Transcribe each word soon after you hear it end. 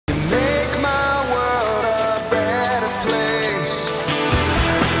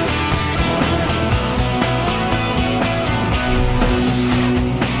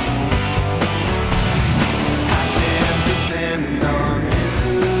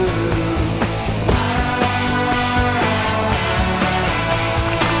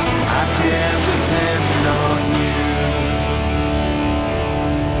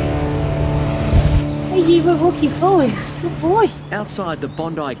Cranky boy, good boy. Outside the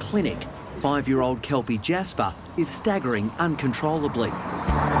Bondi clinic, 5-year-old kelpie Jasper is staggering uncontrollably.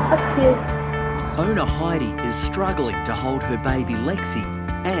 That's it. Owner Heidi is struggling to hold her baby Lexi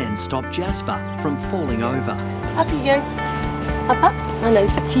and stop Jasper from falling over. Up you go. Up, up. I know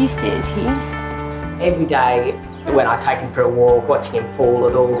there's a few stairs here. Every day when I take him for a walk, watching him fall,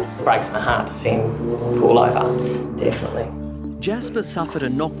 it all breaks my heart to see him fall over, definitely. Jasper suffered a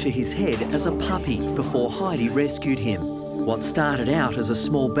knock to his head as a puppy before Heidi rescued him. What started out as a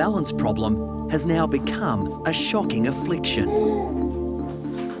small balance problem has now become a shocking affliction.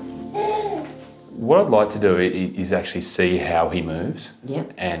 What I'd like to do is actually see how he moves,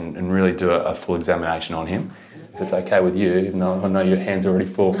 and really do a full examination on him. If it's okay with you, even though I know your hand's already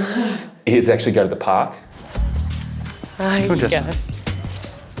full, is actually go to the park. Oh, here you go.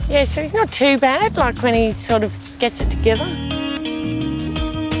 Yeah, so he's not too bad, like when he sort of gets it together.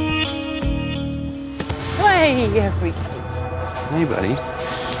 Hey, here we go. Hey, buddy.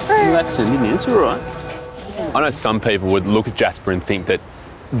 Relaxing, didn't you? It's all right. I know some people would look at Jasper and think that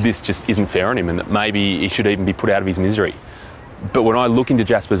this just isn't fair on him and that maybe he should even be put out of his misery. But when I look into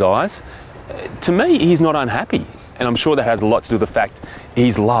Jasper's eyes, to me, he's not unhappy. And I'm sure that has a lot to do with the fact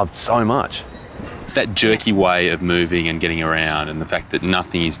he's loved so much. That jerky way of moving and getting around and the fact that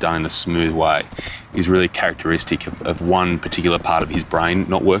nothing is done in a smooth way is really characteristic of one particular part of his brain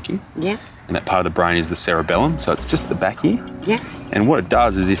not working. Yeah. And that part of the brain is the cerebellum, so it's just at the back here. Yeah. And what it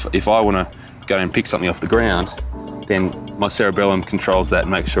does is if I want to go and pick something off the ground, then my cerebellum controls that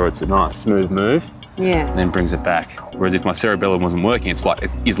and makes sure it's a nice smooth move. Yeah. And then brings it back. Whereas if my cerebellum wasn't working, it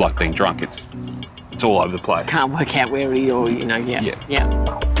is like being drunk. It's all over the place. Can't work out where he or, you know, yeah.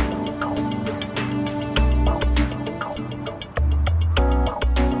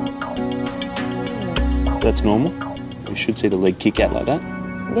 That's normal. You should see the leg kick out like that.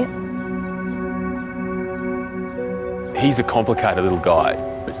 Yeah. He's a complicated little guy.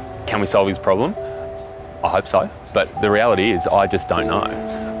 Can we solve his problem? I hope so. But the reality is I just don't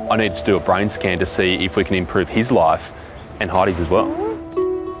know. I need to do a brain scan to see if we can improve his life and Heidi's as well.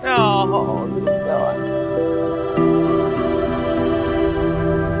 Oh, little guy.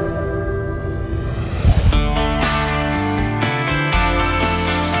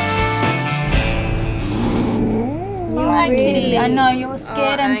 Hi, kitty. I know you were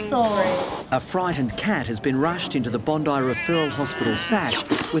scared and sore. A frightened cat has been rushed into the Bondi Referral Hospital Sash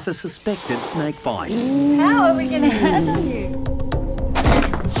with a suspected snake bite. How are we going to handle you?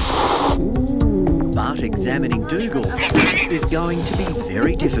 But examining Dougal is going to be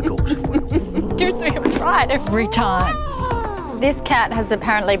very difficult. Gives me a fright every time. This cat has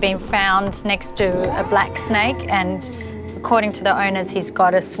apparently been found next to a black snake, and according to the owners, he's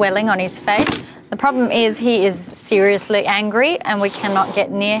got a swelling on his face. The problem is he is seriously angry and we cannot get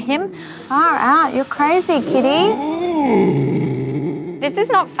near him. Far out, you're crazy, kitty. This is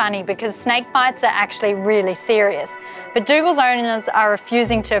not funny because snake bites are actually really serious, but Dougal's owners are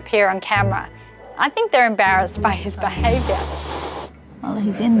refusing to appear on camera. I think they're embarrassed by his behaviour. Well,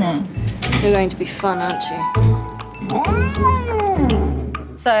 he's in there. You're going to be fun, aren't you?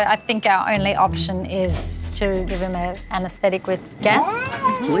 So I think our only option is to give him an anaesthetic with gas.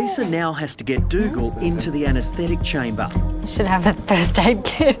 Lisa now has to get Dougal into the anaesthetic chamber. Should have a first aid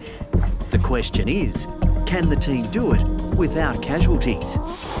kit. The question is, can the team do it without casualties?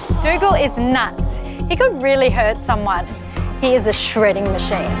 Dougal is nuts. He could really hurt someone. He is a shredding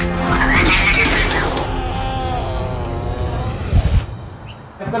machine.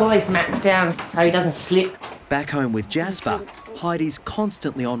 I've got all these mats down so he doesn't slip. Back home with Jasper, Heidi's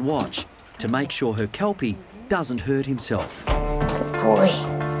constantly on watch to make sure her kelpie doesn't hurt himself. Good boy.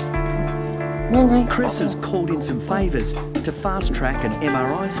 Chris has called in some favours to fast-track an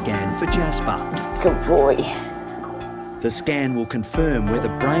MRI scan for Jasper. Good boy. The scan will confirm whether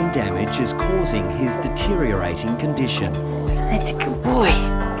brain damage is causing his deteriorating condition. That's a good boy.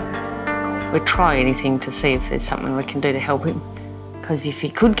 We'll try anything to see if there's something we can do to help him. Because if he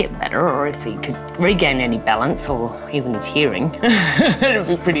could get better, or if he could regain any balance, or even his hearing, it would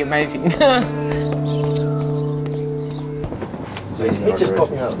be pretty amazing. So he's just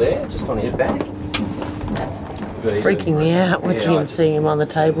popping up there, just on his back. Freaking me out watching him, seeing him on the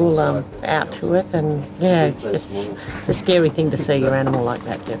table, out to it, and yeah, it's just a scary thing to see your animal like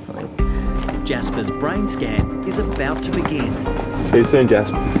that, definitely. Jasper's brain scan is about to begin. See you soon,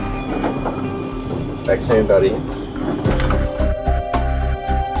 Jasper. Back soon, buddy.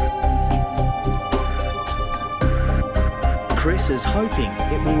 Chris is hoping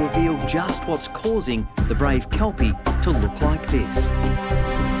it will reveal just what's causing the brave kelpie to look like this.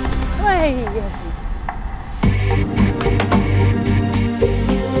 Hey.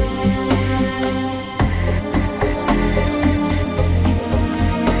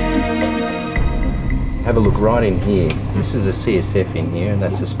 Have a look right in here. This is a CSF in here, and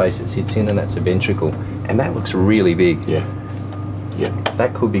that's the space it sits in, and that's a ventricle. And that looks really big. Yeah. Yeah.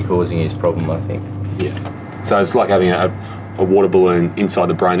 That could be causing his problem, I think. Yeah. So it's like having a water balloon inside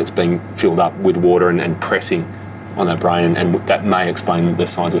the brain that's being filled up with water and pressing on that brain, and that may explain the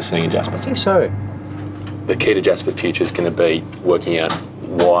signs we're seeing in Jasper. I think so. The key to Jasper's future is going to be working out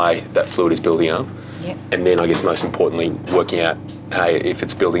why that fluid is building up. Yep. And then I guess most importantly, working out, hey, if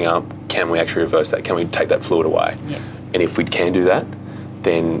it's building up, can we actually reverse that? Can we take that fluid away? Yep. And if we can do that,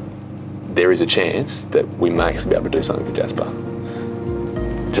 then there is a chance that we may actually be able to do something for Jasper.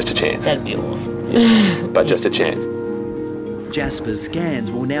 Just a chance. That'd be awesome. Yeah. But just a chance. Jasper's scans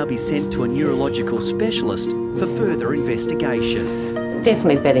will now be sent to a neurological specialist for further investigation.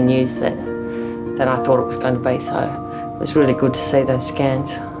 Definitely better news than I thought it was going to be, so it was really good to see those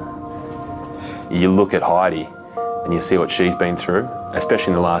scans. You look at Heidi and you see what she's been through,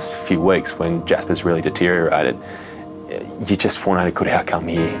 especially in the last few weeks when Jasper's really deteriorated. You just want a good outcome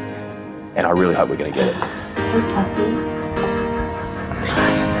here, and I really hope we're going to get it.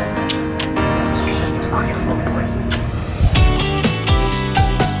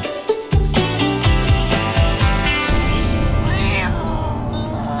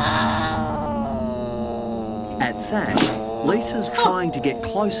 At Sash, Lisa's trying to get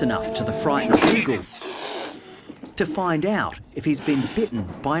close enough to the frightened Dougal to find out if he's been bitten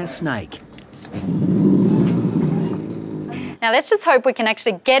by a snake. Now let's just hope we can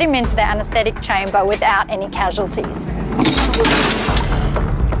actually get him into the anaesthetic chamber without any casualties.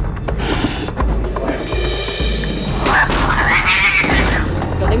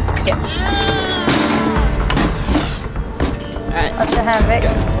 Got him? Yep. All right. Watch your hand, Vic.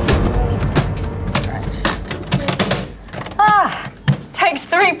 Ah, takes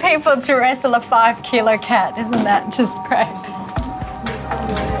 3 people to wrestle a 5-kilo cat. Isn't that just great?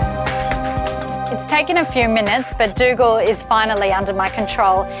 It's taken a few minutes, but Dougal is finally under my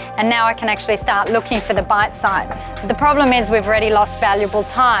control, and now I can actually start looking for the bite site. The problem is we've already lost valuable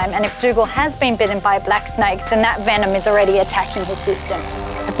time, and if Dougal has been bitten by a black snake, then that venom is already attacking his system.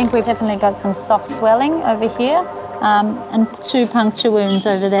 I think we've definitely got some soft swelling over here, and 2 puncture wounds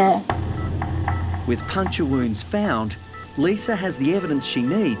over there. With puncture wounds found, Lisa has the evidence she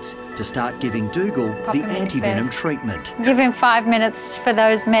needs to start giving Dougal the anti-venom treatment. Give him 5 minutes for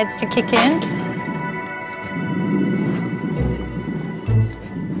those meds to kick in.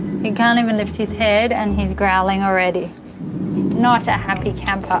 He can't even lift his head and he's growling already. Not a happy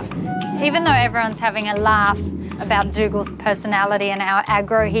camper. Even though everyone's having a laugh about Dougal's personality and how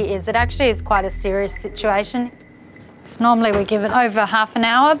aggro he is, it actually is quite a serious situation. So normally we give it over half an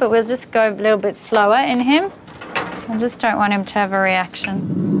hour, but we'll just go a little bit slower in him. I just don't want him to have a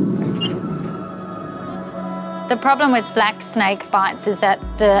reaction. The problem with black snake bites is that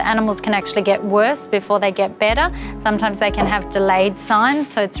the animals can actually get worse before they get better. Sometimes they can have delayed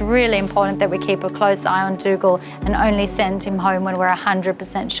signs, so it's really important that we keep a close eye on Dougal and only send him home when we're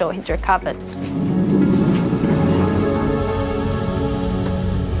 100% sure he's recovered.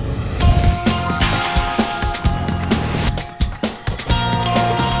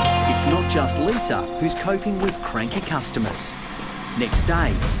 It's not just Lisa who's coping with cranky customers. Next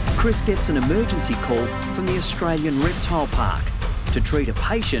day, Chris gets an emergency call from the Australian Reptile Park to treat a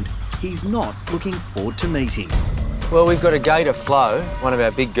patient he's not looking forward to meeting. Well, we've got a gator, Flo, one of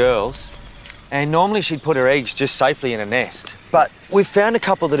our big girls, and normally she'd put her eggs just safely in a nest. But we've found a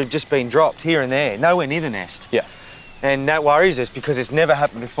couple that have just been dropped here and there, nowhere near the nest. Yeah. And that worries us because it's never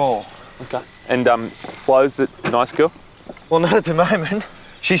happened before. Okay. And Flo's a nice girl? Well, not at the moment.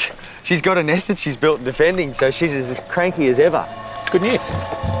 She's got a nest that she's built and defending, so she's as cranky as ever. It's good news.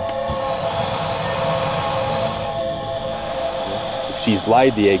 If she's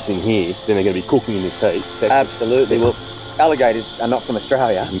laid the eggs in here, then they're going to be cooking in this heat. Absolutely. Well, alligators are not from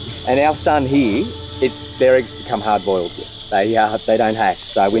Australia, and our son here, their eggs become hard-boiled. They don't hatch,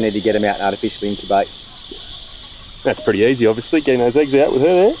 so we need to get them out and artificially incubate. That's pretty easy, obviously, getting those eggs out with her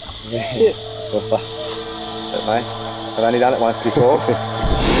there. Yeah. But mate, I've only done it once before.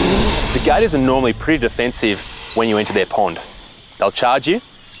 The gators are normally pretty defensive when you enter their pond. They'll charge you,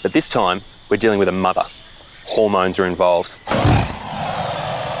 but this time we're dealing with a mother. Hormones are involved.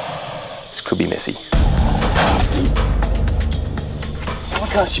 This could be messy. Why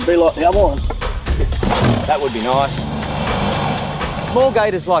can't she be like the other ones? That would be nice. Small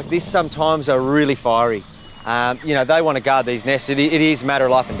gators like this sometimes are really fiery. You know, they want to guard these nests. It is a matter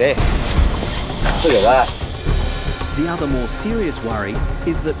of life and death. Look at that. The other more serious worry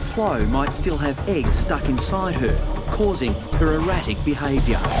is that Flo might still have eggs stuck inside her, causing her erratic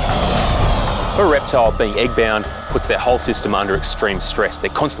behaviour. For a reptile being egg-bound puts their whole system under extreme stress. They're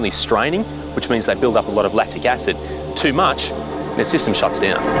constantly straining, which means they build up a lot of lactic acid. Too much, their system shuts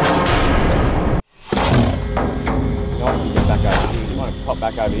down. Pop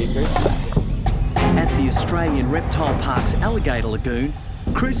back over here, Chris. At the Australian Reptile Park's Alligator Lagoon,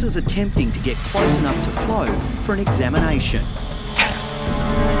 Chris is attempting to get close enough to Flo for an examination.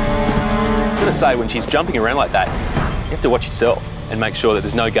 I'm going to say, when she's jumping around like that, you have to watch yourself and make sure that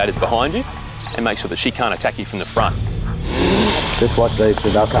there's no gators behind you and make sure that she can't attack you from the front. Just watch these,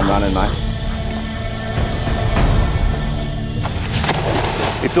 because they'll come running, mate.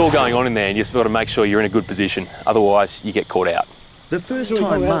 It's all going on in there and you just got to make sure you're in a good position, otherwise you get caught out. The first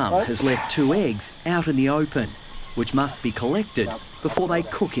time Mum has left 2 eggs out in the open, which must be collected before they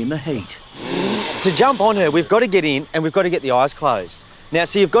cook in the heat. To jump on her, we've got to get in and we've got to get the eyes closed. Now,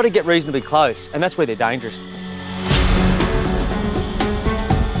 so you've got to get reasonably close, and that's where they're dangerous.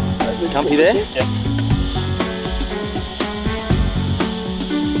 Comfy there? Yep.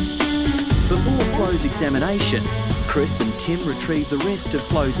 Before Flo's examination, Chris and Tim retrieve the rest of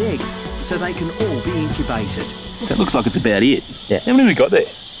Flo's eggs so they can all be incubated. So it looks like it's about it. Yeah. How many have we got there?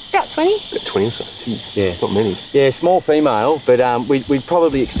 About 20. About 20 or so. Yeah. Not many. Yeah, small female, but we'd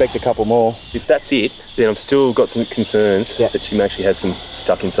probably expect a couple more. If that's it, then I've still got some concerns that she may actually have some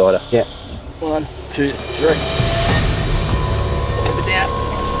stuck inside her. Yeah. 1, 2, 3. Keep it down.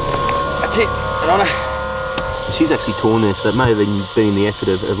 That's it. Get on her. She's actually torn there, so that may have even been the effort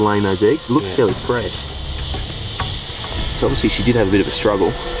of laying those eggs. It looks fairly fresh. So obviously she did have a bit of a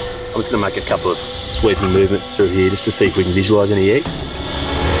struggle. I'm just going to make a couple of sweeping movements through here just to see if we can visualise any eggs.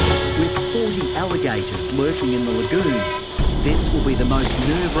 With 40 alligators lurking in the lagoon, this will be the most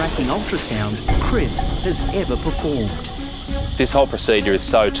nerve-wracking ultrasound Chris has ever performed. This whole procedure is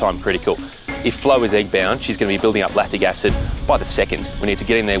so time critical. If Flo is egg bound, she's going to be building up lactic acid by the second. We need to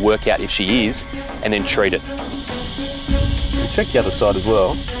get in there, work out if she is, and then treat it. We'll check the other side as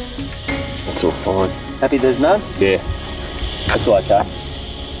well. That's all fine. Happy there's none? Yeah, that's all okay.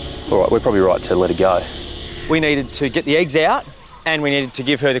 All right, we're probably right to let her go. We needed to get the eggs out and we needed to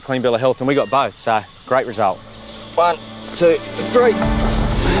give her the clean bill of health, and we got both, so great result. 1, 2, 3.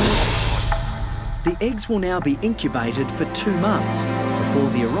 The eggs will now be incubated for 2 months before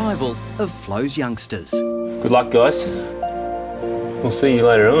the arrival of Flo's youngsters. Good luck, guys. We'll see you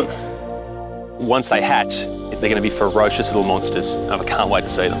later on. Once they hatch, they're going to be ferocious little monsters, and I can't wait to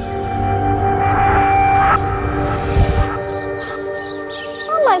see them.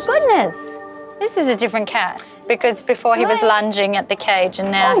 Oh my goodness. This is a different cat, because before he was lunging at the cage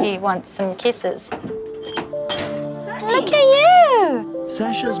and now he wants some kisses. Look at you!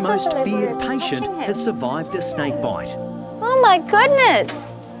 Sash's most feared patient has survived a snake bite Oh my goodness!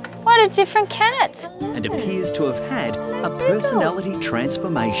 What a different cat. and appears to have had a personality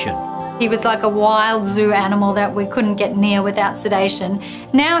transformation. He was like a wild zoo animal that we couldn't get near without sedation.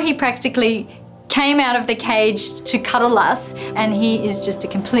 Now he practically came out of the cage to cuddle us, and he is just a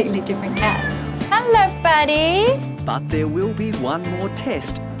completely different cat. Hello, buddy. But there will be one more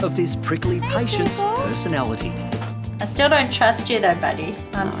test of this prickly patient's personality. I still don't trust you though, buddy.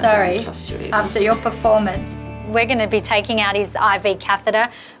 I'm sorry. I don't trust you either. After your performance. We're going to be taking out his IV catheter,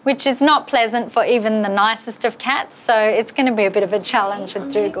 which is not pleasant for even the nicest of cats, so it's going to be a bit of a challenge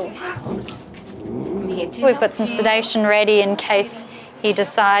with Dougal. We've got some sedation ready in case he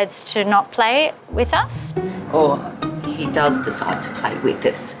decides to not play with us. Or he does decide to play with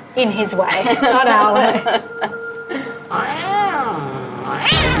us. In his way, not our way.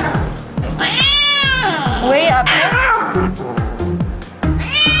 We are...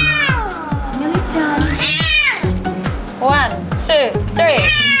 Nearly done. 1, 2, 3.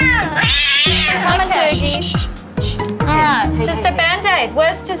 Come on, Dougie. All right, just a Band-Aid.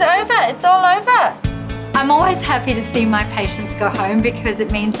 Worst is over. It's all over. I'm always happy to see my patients go home because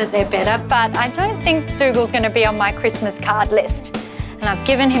it means that they're better, but I don't think Dougal's going to be on my Christmas card list. And I've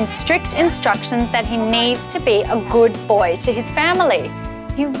given him strict instructions that he needs to be a good boy to his family.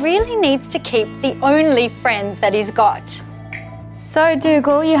 He really needs to keep the only friends that he's got. So,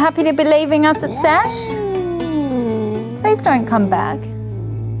 Dougal, you happy to be leaving us at Sash? Please don't come back.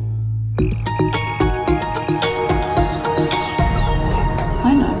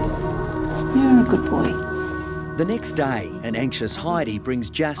 I know. You're a good boy. The next day, an anxious Heidi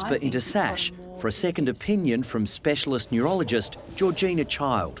brings Jasper into Sash for a second opinion from specialist neurologist Georgina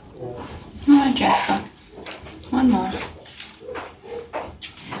Child. No, Jasper. One more.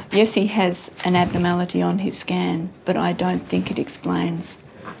 Yes, he has an abnormality on his scan, but I don't think it explains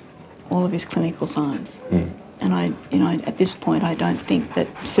all of his clinical signs. And at this point, I don't think that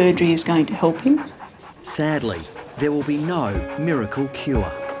surgery is going to help him. Sadly, there will be no miracle cure.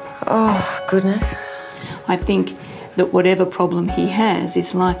 Oh, goodness. I think that whatever problem he has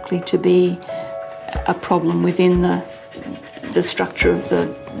is likely to be a problem within the structure of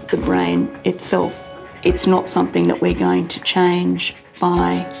the brain itself. It's not something that we're going to change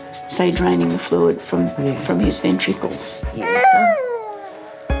by, say, draining the fluid from his ventricles. Yeah.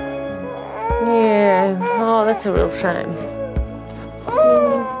 Oh, that's a real shame.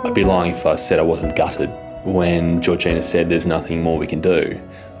 I'd be lying if I said I wasn't gutted when Georgina said there's nothing more we can do.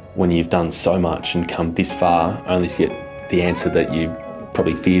 When you've done so much and come this far, only to get the answer that you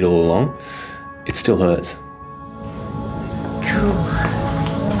probably feared all along, it still hurts. Cool.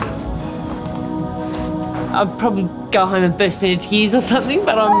 I'll probably go home and burst into tears or something,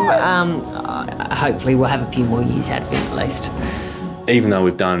 but hopefully we'll have a few more years out of it at least. Even though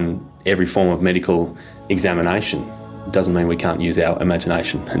we've done every form of medical examination, it doesn't mean we can't use our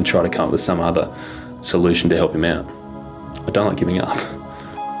imagination and try to come up with some other solution to help him out. I don't like giving up.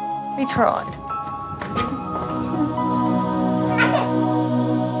 We tried.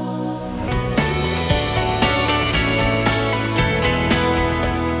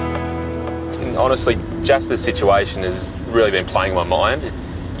 And honestly, Jasper's situation has really been playing my mind.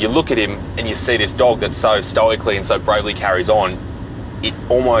 You look at him and you see this dog that so stoically and so bravely carries on, it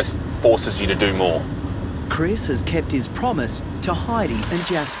almost forces you to do more. Chris has kept his promise to Heidi and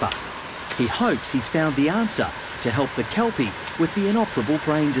Jasper. He hopes he's found the answer to help the kelpie with the inoperable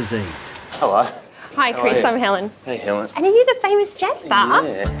brain disease. Hello. Hi, Chris. I'm Helen. Hey, Helen. And are you the famous Jasper?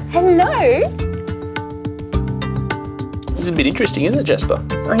 Yeah. Hello. It's a bit interesting, isn't it, Jasper?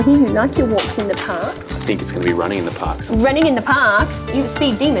 I really like your walks in the park. I think it's going to be running in the park. Running in the park? You a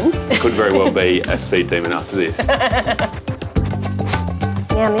speed demon? Could very well be a speed demon after this.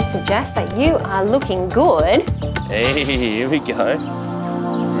 Now, Mr. Jasper, you are looking good. Hey, here we go.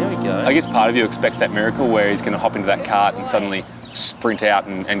 There we go. I guess part of you expects that miracle where he's going to hop into that cart and suddenly sprint out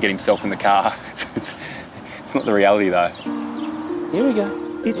and get himself in the car. It's not the reality, though. Here we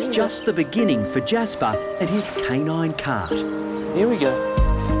go. It's just the beginning for Jasper and his canine cart. Here we go.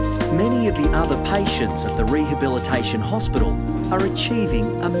 Many of the other patients at the rehabilitation hospital are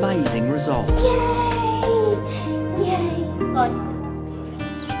achieving amazing results. Yay!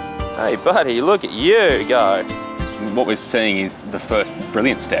 Hey, buddy, look at you go. What we're seeing is the first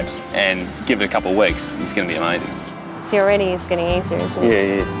brilliant steps, and give it a couple of weeks, it's going to be amazing. So already it's getting easier, isn't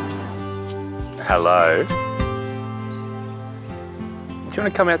it? Yeah. Hello. Do you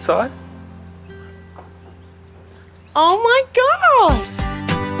want to come outside? Oh my gosh!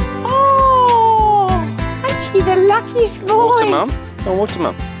 Oh, actually the luckiest boy. Walk to Mum. Oh, walk to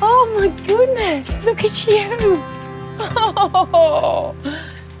Mum. Oh my goodness! Look at you. Oh,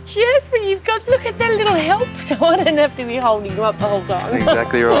 Jasper, you've got look at that little help, so I don't have to be holding you up the whole time.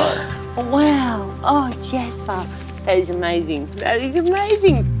 Exactly right. Wow! Oh, Jasper, that is amazing. That is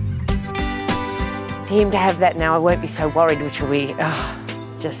amazing. For him to have that now, I won't be so worried, which will be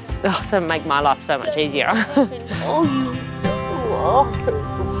so make my life so much easier. Oh, you. Oh, good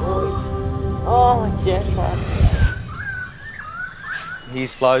boy. Oh, Jasper.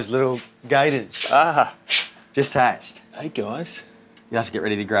 Here's Flo's little gators. Ah. Just hatched. Hey, guys. You have to get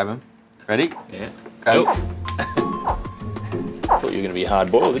ready to grab them. Ready? Yeah. Go. Thought you were going to be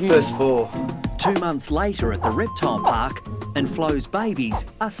hard-boiled, didn't you? First 4. 2 months later at the reptile park, and Flo's babies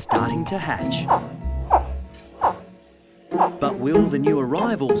are starting to hatch. But will the new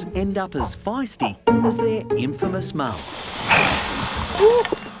arrivals end up as feisty as their infamous mum?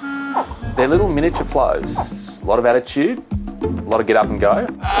 They're little miniature Flows. A lot of attitude, a lot of get up and go.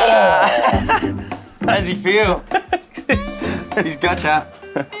 How does he feel? He's gotcha.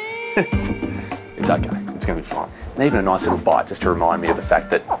 It's okay, it's going to be fine. And even a nice little bite just to remind me of the fact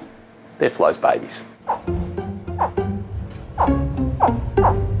that they're Flo's babies.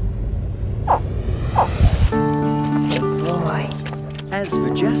 Boy. As for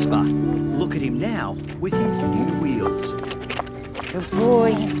Jasper, look at him now with his new wheels. Good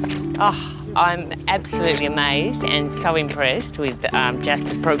boy. Oh, I'm absolutely amazed and so impressed with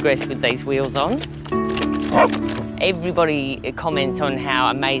Jasper's progress with these wheels on. Everybody comments on how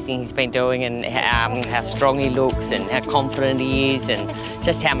amazing he's been doing and how strong he looks and how confident he is and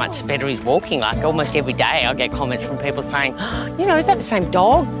just how much better he's walking. Like almost every day I get comments from people saying, oh, you know, is that the same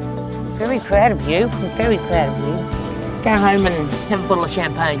dog? I'm very proud of you. I'm very proud of you. Go home and have a bottle of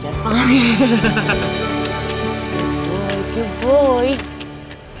champagne, Jasper. Good boy.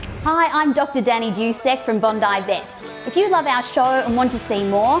 Hi, I'm Dr. Danny Dusek from Bondi Vet. If you love our show and want to see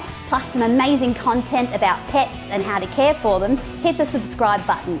more, plus some amazing content about pets and how to care for them, hit the subscribe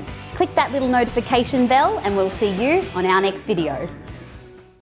button. Click that little notification bell and we'll see you on our next video.